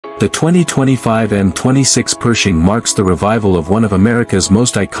The 2025 M26 Pershing marks the revival of one of America's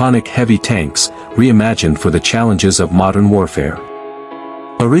most iconic heavy tanks, reimagined for the challenges of modern warfare.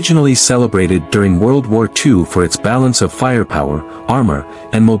 Originally celebrated during World War II for its balance of firepower, armor,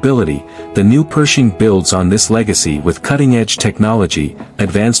 and mobility, the new Pershing builds on this legacy with cutting-edge technology,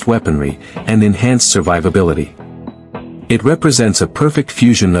 advanced weaponry, and enhanced survivability. It represents a perfect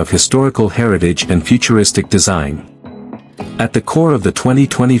fusion of historical heritage and futuristic design. At the core of the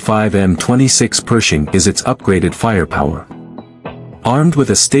 2025 M26 Pershing is its upgraded firepower. Armed with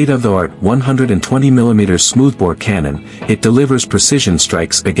a state-of-the-art 120mm smoothbore cannon, it delivers precision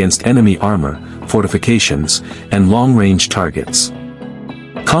strikes against enemy armor, fortifications, and long-range targets.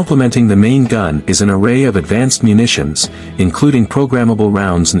 Complementing the main gun is an array of advanced munitions, including programmable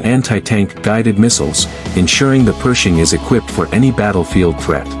rounds and anti-tank guided missiles, ensuring the Pershing is equipped for any battlefield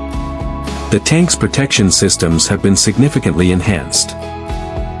threat. The tank's protection systems have been significantly enhanced.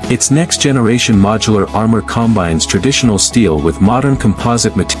 Its next-generation modular armor combines traditional steel with modern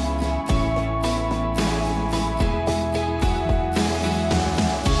composite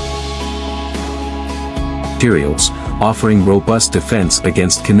materials, offering robust defense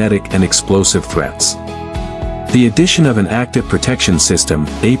against kinetic and explosive threats. The addition of an active protection system,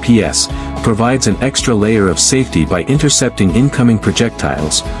 APS, provides an extra layer of safety by intercepting incoming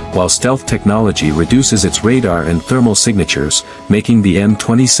projectiles, while stealth technology reduces its radar and thermal signatures, making the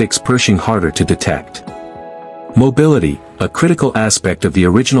M26 Pershing harder to detect. Mobility, a critical aspect of the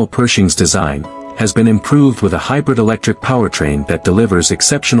original Pershing's design, has been improved with a hybrid electric powertrain that delivers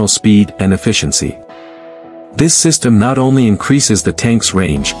exceptional speed and efficiency. This system not only increases the tank's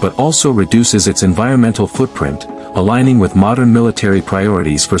range but also reduces its environmental footprint, aligning with modern military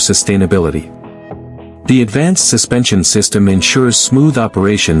priorities for sustainability. The advanced suspension system ensures smooth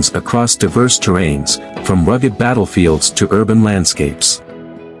operations across diverse terrains, from rugged battlefields to urban landscapes.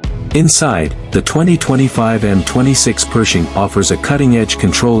 Inside, the 2025 M26 Pershing offers a cutting-edge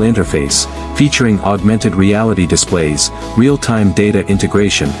control interface, featuring augmented reality displays, real-time data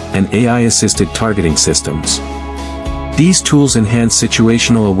integration, and AI-assisted targeting systems. These tools enhance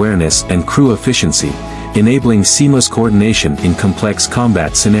situational awareness and crew efficiency, enabling seamless coordination in complex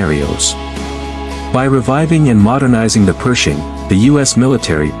combat scenarios. By reviving and modernizing the Pershing, the U.S.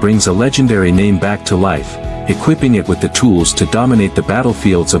 military brings a legendary name back to life, equipping it with the tools to dominate the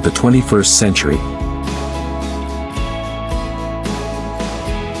battlefields of the 21st century.